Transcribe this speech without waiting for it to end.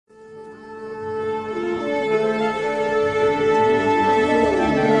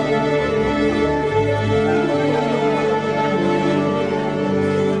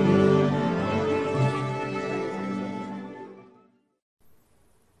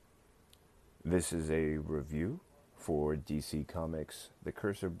This is a review for DC Comics The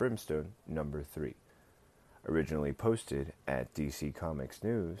Curse of Brimstone number 3, originally posted at DC Comics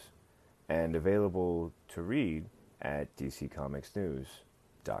News and available to read at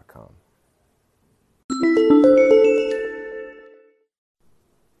dccomicsnews.com.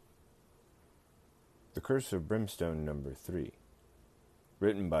 The Curse of Brimstone number 3,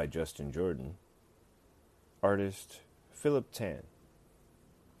 written by Justin Jordan, artist Philip Tan.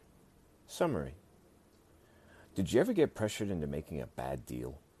 Summary. Did you ever get pressured into making a bad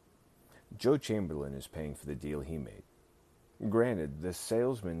deal? Joe Chamberlain is paying for the deal he made. Granted, the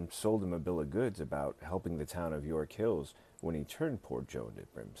salesman sold him a bill of goods about helping the town of York Hills when he turned poor Joe into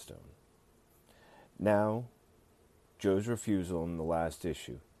Brimstone. Now, Joe's refusal in the last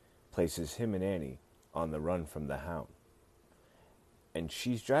issue places him and Annie on the run from the Hound. And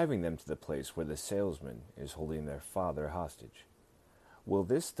she's driving them to the place where the salesman is holding their father hostage. Will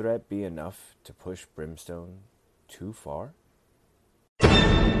this threat be enough to push Brimstone too far?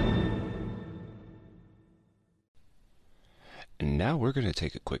 And now we're going to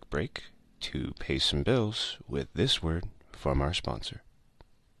take a quick break to pay some bills with this word from our sponsor.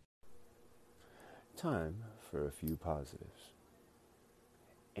 Time for a few positives.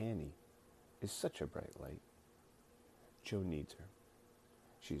 Annie is such a bright light. Joe needs her.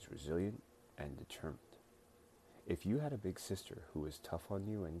 She's resilient and determined. If you had a big sister who was tough on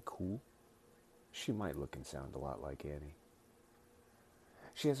you and cool, she might look and sound a lot like Annie.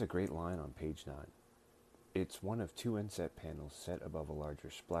 She has a great line on page 9. It's one of 2 inset panels set above a larger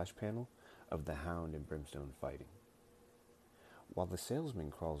splash panel of the Hound and Brimstone fighting, while the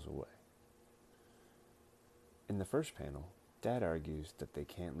salesman crawls away. In the first panel, Dad argues that they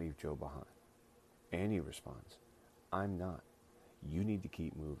can't leave Joe behind. Annie responds, "I'm not. You need to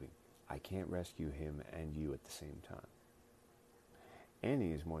keep moving. I can't rescue him and you at the same time."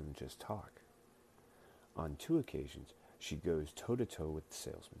 Annie is more than just talk. On 2 occasions, she goes toe-to-toe with the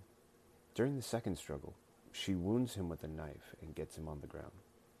salesman. During the second struggle, she wounds him with a knife and gets him on the ground.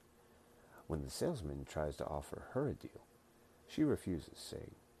 When the salesman tries to offer her a deal, she refuses,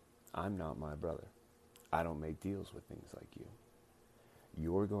 saying, "I'm not my brother. I don't make deals with things like you.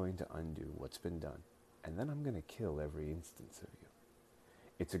 You're going to undo what's been done, and then I'm going to kill every instance of you."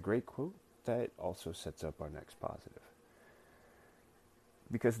 It's a great quote that also sets up our next positive,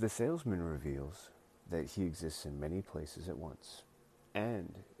 because the salesman reveals that he exists in many places at once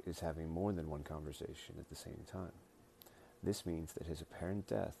and is having more than one conversation at the same time. This means that his apparent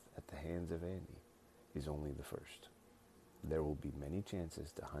death at the hands of Annie is only the first. There will be many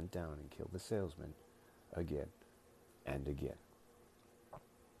chances to hunt down and kill the salesman again and again.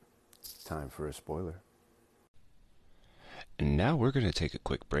 Time for a spoiler. And now we're going to take a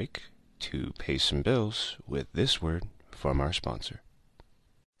quick break to pay some bills with this word from our sponsor.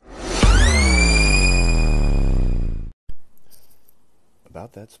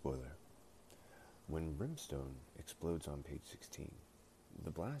 About that spoiler. When Brimstone explodes on page 16,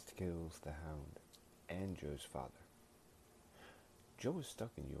 the blast kills the Hound and Joe's father. Joe was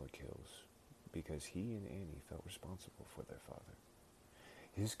stuck in York Hills because he and Annie felt responsible for their father.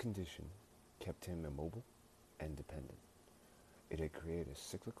 His condition kept him immobile and dependent. It had created a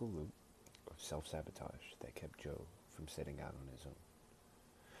cyclical loop of self-sabotage that kept Joe from setting out on his own.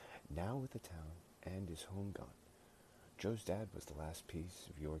 Now with the town and his home gone, Joe's dad was the last piece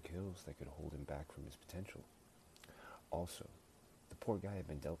of York Hills that could hold him back from his potential. Also, the poor guy had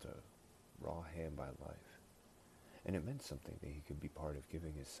been dealt a raw hand by life, and it meant something that he could be part of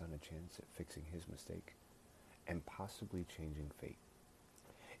giving his son a chance at fixing his mistake and possibly changing fate.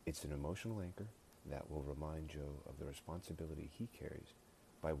 It's an emotional anchor that will remind Joe of the responsibility he carries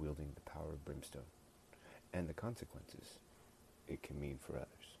by wielding the power of Brimstone and the consequences it can mean for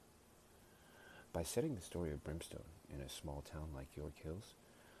others. By setting the story of Brimstone in a small town like York Hills,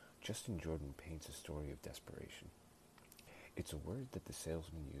 Justin Jordan paints a story of desperation. It's a word that the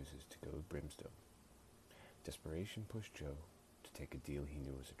salesman uses to goad Brimstone. Desperation pushed Joe to take a deal he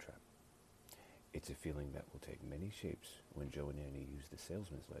knew was a trap. It's a feeling that will take many shapes when Joe and Annie use the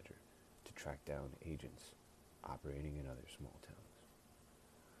salesman's ledger to track down agents operating in other small towns.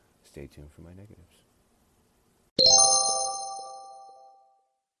 Stay tuned for my negatives.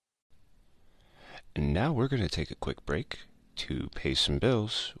 And now we're going to take a quick break to pay some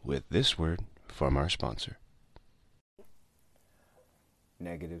bills with this word from our sponsor.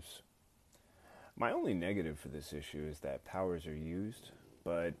 Negatives. My only negative for this issue is that powers are used,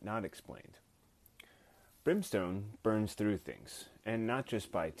 but not explained. Brimstone burns through things, and not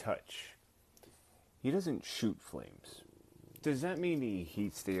just by touch. He doesn't shoot flames. Does that mean he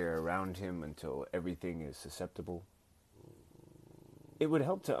heats the air around him until everything is susceptible? It would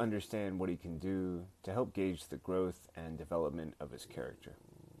help to understand what he can do to help gauge the growth and development of his character.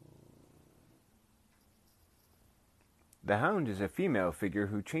 The Hound is a female figure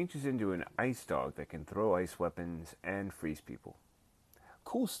who changes into an ice dog that can throw ice weapons and freeze people.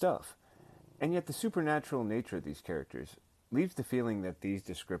 Cool stuff, and yet the supernatural nature of these characters leaves the feeling that these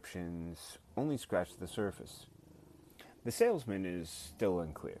descriptions only scratch the surface. The salesman is still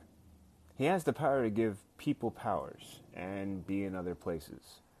unclear. He has the power to give people powers and be in other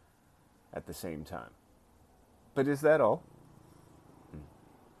places at the same time. But is that all?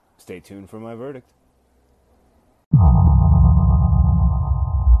 Stay tuned for my verdict.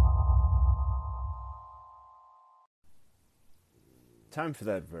 Time for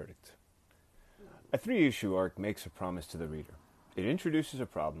that verdict. A 3-issue arc makes a promise to the reader. It introduces a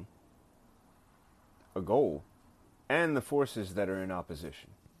problem, a goal, and the forces that are in opposition.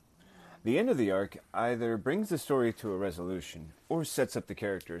 The end of the arc either brings the story to a resolution or sets up the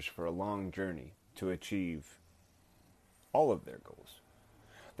characters for a long journey to achieve all of their goals.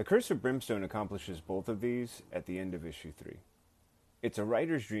 The Curse of Brimstone accomplishes both of these at the end of issue 3. It's a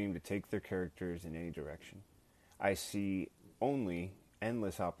writer's dream to take their characters in any direction. I see only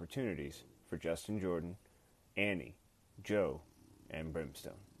endless opportunities for Justin Jordan, Annie, Joe, and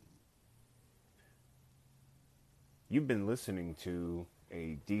Brimstone. You've been listening to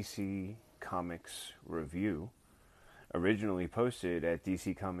a DC Comics review, originally posted at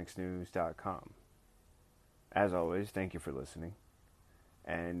dccomicsnews.com. As always, thank you for listening.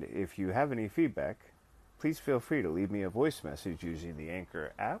 And if you have any feedback, please feel free to leave me a voice message using the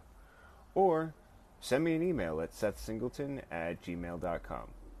Anchor app, or send me an email at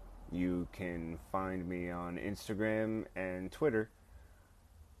sethsingleton@gmail.com. You can find me on Instagram and Twitter.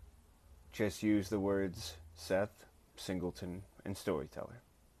 Just use the words Seth, Singleton, and Storyteller.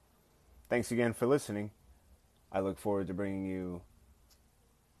 Thanks again for listening. I look forward to bringing you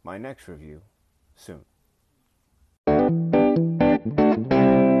my next review soon.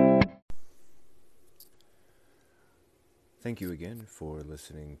 Thank you again for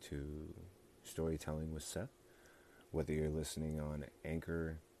listening to Storytelling with Seth. Whether you're listening on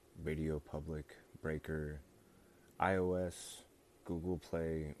Anchor, Radio Public, Breaker, iOS, Google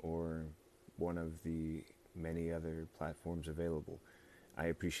Play, or one of the many other platforms available, I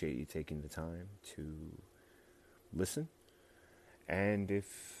appreciate you taking the time to listen. And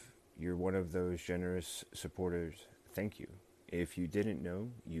if you're one of those generous supporters, thank you. If you didn't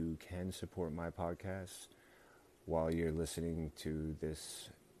know, you can support my podcast while you're listening to this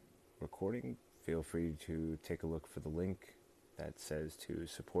recording. Feel free to take a look for the link that says to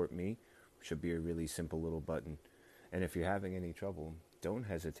support me. Should be a really simple little button. And if you're having any trouble, don't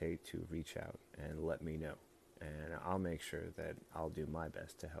hesitate to reach out and let me know. And I'll make sure that I'll do my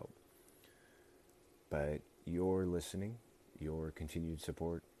best to help. But your listening, your continued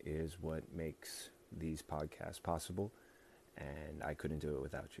support is what makes these podcasts possible. And I couldn't do it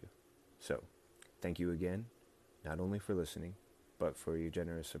without you. So, thank you again, not only for listening, but for your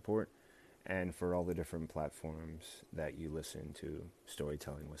generous support and for all the different platforms that you listen to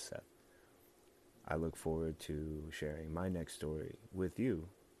Storytelling with Seth. I look forward to sharing my next story with you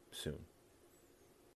soon.